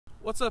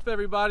What's up,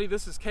 everybody?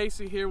 This is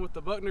Casey here with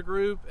the Buckner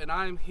Group, and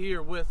I'm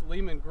here with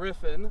Lehman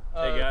Griffin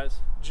of Hey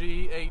guys.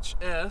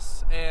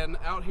 GHS, and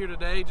out here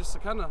today just to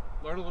kind of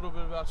learn a little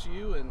bit about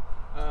you and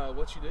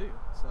what you do.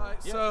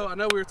 So I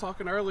know we were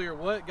talking earlier.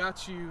 What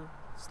got you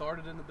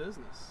started in the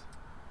business?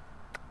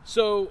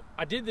 So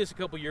I did this a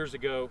couple years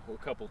ago,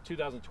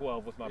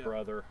 2012 with my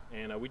brother,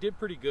 and we did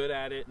pretty good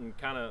at it, and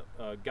kind of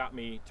got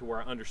me to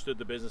where I understood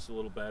the business a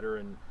little better,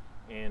 and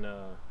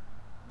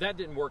that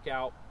didn't work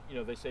out. You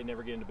know, they say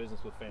never get into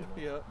business with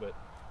family. Yeah. But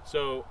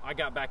so I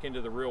got back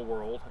into the real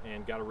world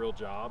and got a real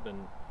job,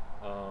 and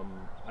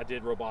I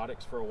did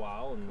robotics for a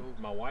while, and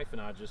my wife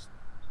and I just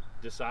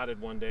decided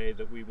one day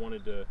that we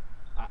wanted to.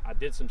 I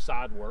did some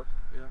side work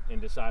and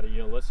decided,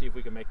 you know, let's see if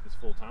we can make this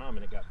full time,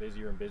 and it got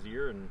busier and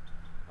busier. And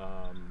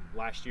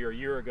last year, a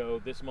year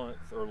ago,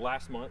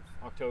 last month,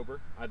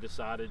 October, I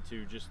decided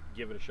to just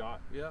give it a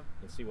shot.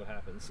 And see what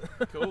happens.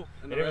 Cool.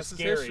 And it was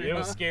scary. History, it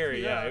was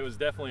scary. Yeah, it was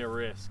definitely a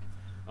risk.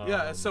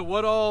 So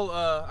what all?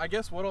 Tell me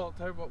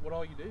about what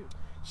all you do.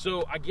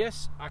 So I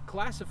guess I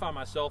classify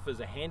myself as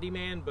a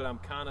handyman, but I'm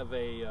kind of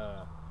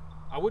I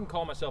wouldn't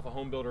call myself a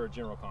home builder or a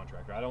general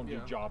contractor. I don't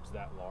do jobs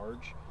that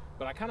large,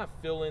 but I kind of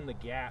fill in the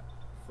gap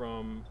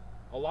from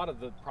a lot of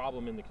the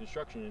problem in the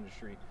construction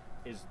industry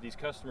is these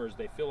customers,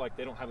 they feel like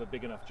they don't have a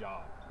big enough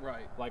job.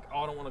 Right. Like, oh,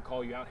 I don't want to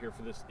call you out here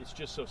for this. It's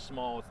just so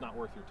small, it's not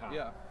worth your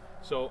time.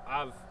 So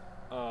I've,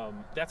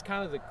 that's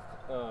kind of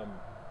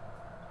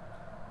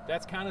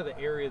the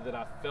area that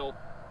I felt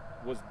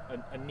was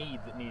a need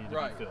that needed to be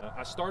filled.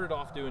 I started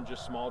off doing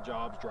just small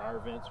jobs. Dryer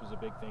vents was a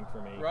big thing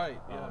for me. I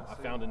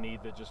found a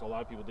need that just a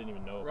lot of people didn't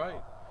even know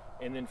about.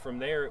 And then from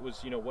there it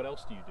was, you know, what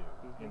else do you do?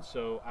 And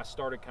so I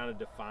started kind of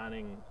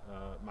defining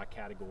my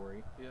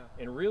category.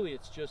 And really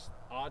it's just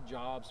odd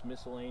jobs,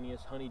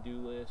 miscellaneous, honey-do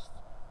lists.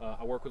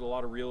 I work with a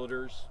lot of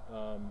realtors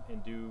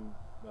and do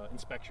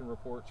inspection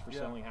reports for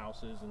selling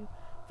houses and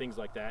things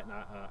like that. And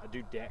I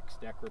do decks,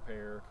 deck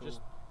repair,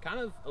 just kind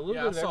of a little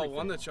bit of everything. I saw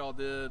one that y'all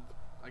did,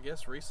 I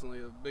guess recently,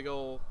 a big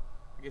old,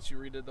 I guess you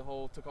redid the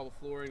whole, took all the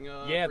flooring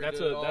up. Yeah,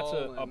 that's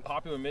a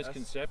popular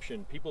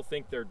misconception. People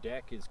think their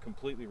deck is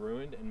completely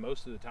ruined, and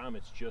most of the time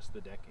it's just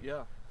the decking.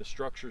 The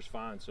structure's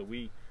fine. So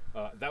we,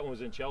 that one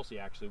was in Chelsea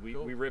actually.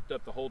 We ripped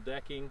up the whole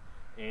decking,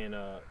 and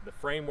the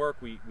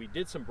framework, we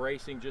did some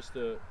bracing just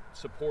to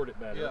support it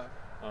better.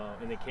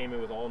 And they came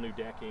in with all new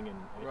decking, and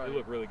it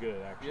looked really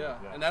good actually.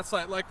 And that's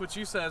like what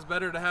you said, it's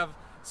better to have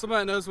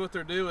somebody that knows what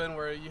they're doing,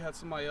 where you had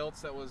somebody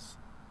else that was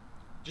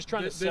just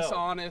trying to sell.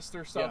 Dishonest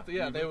or something.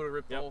 They would have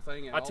ripped the whole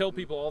thing out. I tell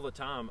people all the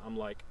time, I'm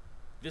like,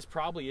 this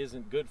probably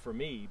isn't good for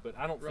me, but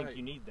I don't think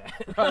you need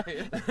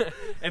that.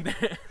 And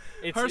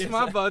it hurts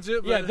my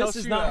budget, but this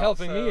is not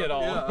helping me at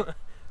all.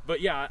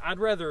 But yeah, I'd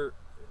rather,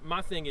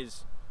 my thing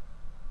is,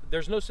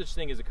 there's no such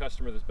thing as a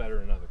customer that's better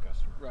than another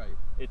customer.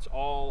 It's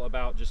all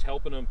about just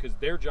helping them, because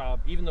their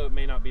job, even though it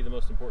may not be the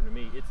most important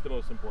to me, it's the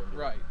most important to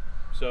them.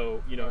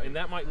 So, you know, and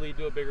that might lead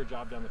to a bigger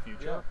job down the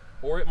future.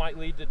 Or it might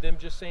lead to them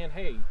just saying,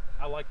 hey,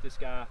 I like this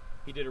guy,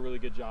 he did a really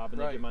good job, and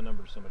they give my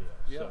number to somebody else.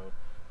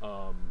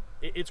 So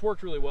it's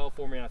worked really well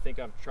for me. I think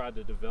I've tried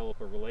to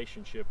develop a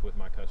relationship with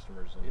my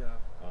customers, and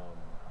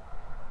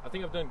I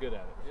think I've done good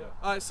at it.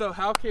 All right, so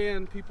how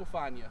can people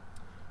find you?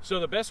 So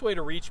the best way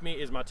to reach me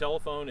is my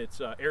telephone. It's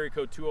area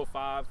code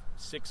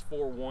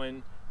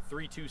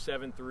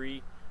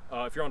 205-641-3273.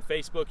 If you're on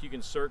Facebook, you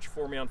can search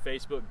for me on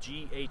Facebook,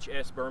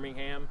 GHS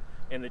Birmingham,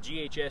 and the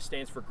GHS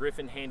stands for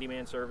Griffin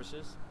Handyman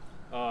Services.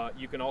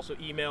 You can also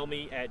email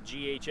me at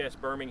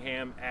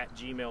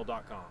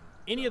ghsbirmingham@gmail.com.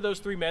 Any of those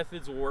three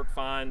methods will work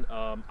fine.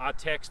 I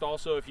text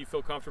also. If you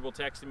feel comfortable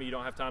texting me, you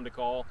don't have time to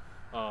call,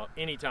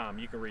 anytime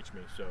you can reach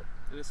me. So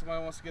if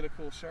somebody wants to get a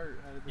cool shirt,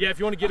 if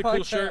you want to get a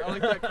cool shirt, I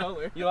like that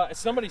color.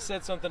 Somebody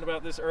said something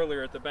about this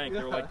earlier at the bank.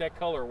 They were like, that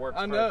color works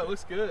perfect. I know, it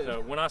looks good.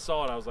 So when I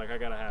saw it, I was like, I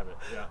gotta have it.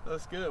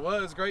 That's good. Well,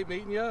 it was great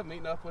meeting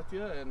up with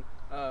you, and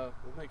we'll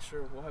make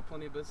sure we'll have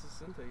plenty of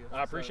business into you.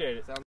 I appreciate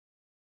it.